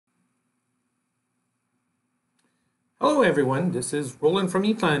Hello everyone, this is Roland from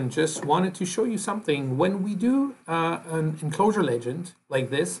EPLAN. Just wanted to show you something. When we do an enclosure legend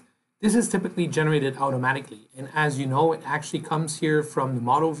like this is typically generated automatically. And as you know, it actually comes here from the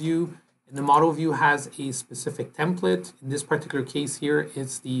model view. And the model view has a specific template. In this particular case here,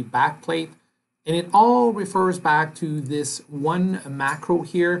 it's the backplate. And it all refers back to this one macro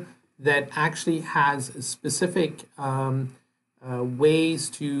here that actually has specific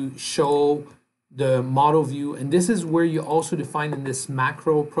ways to show the model view, and this is where you also define in this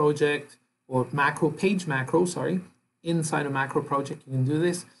macro project or page macro, inside a macro project you can do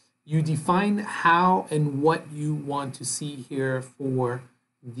this. You define how and what you want to see here for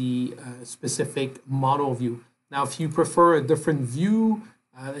the specific model view. Now if you prefer a different view,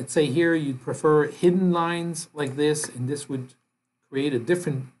 let's say here you'd prefer hidden lines like this, and this would create a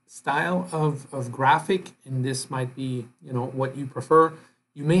different style of graphic, and this might be what you prefer.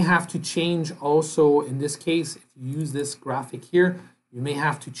 You may have to change also, in this case, if you use this graphic here, you may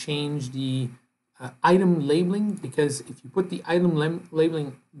have to change the item labeling, because if you put the item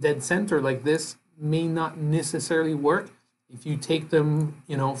labeling dead center like this, may not necessarily work. If you take them,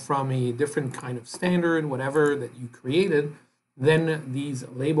 from a different kind of standard, whatever that you created, then these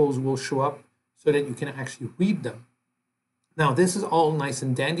labels will show up so that you can actually read them. Now, this is all nice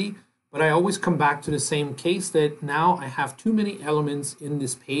and dandy, but I always come back to the same case that now I have too many elements in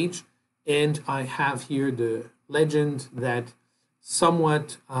this page, and I have here the legend that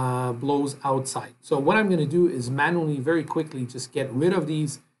somewhat blows outside. So what I'm going to do is manually, very quickly, just get rid of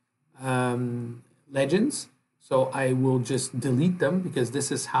these legends. So I will just delete them because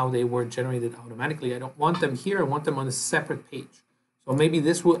this is how they were generated automatically. I don't want them here. I want them on a separate page. So maybe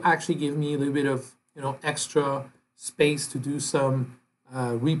this will actually give me a little bit of extra space to do some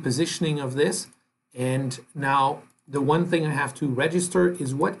repositioning of this. And now the one thing I have to register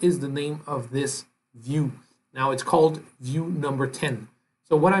is what is the name of this view. Now it's called view number 10.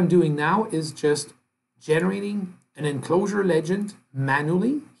 So what I'm doing now is just generating an enclosure legend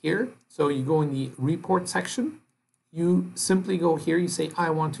manually here. So you go in the report section, you simply go here, you say I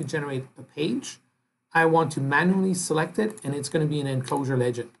want to generate a page, I want to manually select it, and it's going to be an enclosure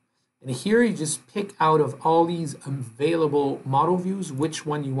legend. And here you just pick out of all these available model views which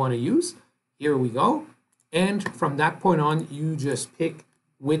one you want to use. Here we go. And from that point on, you just pick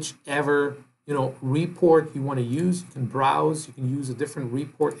whichever report you want to use. You can browse, you can use a different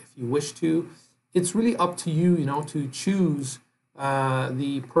report if you wish to. It's really up to you, to choose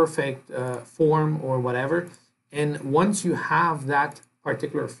the perfect form or whatever. And once you have that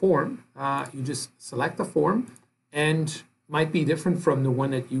particular form, you just select the form, and might be different from the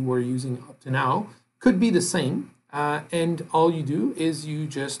one that you were using up to now, could be the same, and all you do is you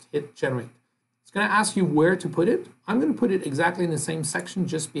just hit generate. It's going to ask you where to put it. I'm going to put it exactly in the same section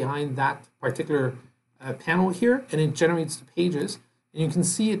just behind that particular panel here, and it generates the pages. And you can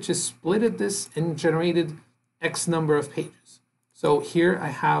see it just splitted this and generated X number of pages. So here I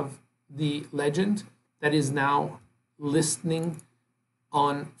have the legend that is now listening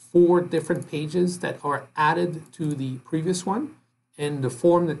on 4 different pages that are added to the previous one. And the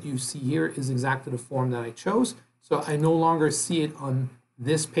form that you see here is exactly the form that I chose. So I no longer see it on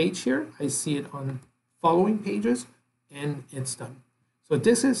this page here. I see it on following pages, and it's done. So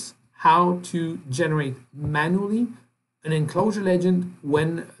this is how to generate manually an enclosure legend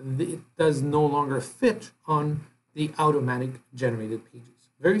when it does no longer fit on the automatic generated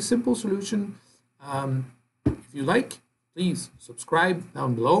pages. Very simple solution. If you like, please subscribe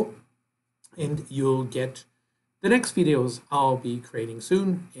down below, and you'll get the next videos I'll be creating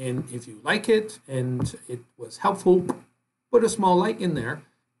soon. And if you like it and it was helpful, put a small like in there,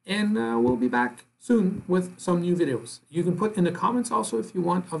 and we'll be back soon with some new videos. You can put in the comments also, if you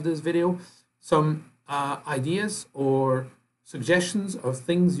want, of this video some ideas or suggestions of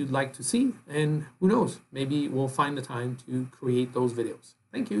things you'd like to see, and who knows, maybe we'll find the time to create those videos.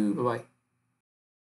 Thank you. Bye-bye.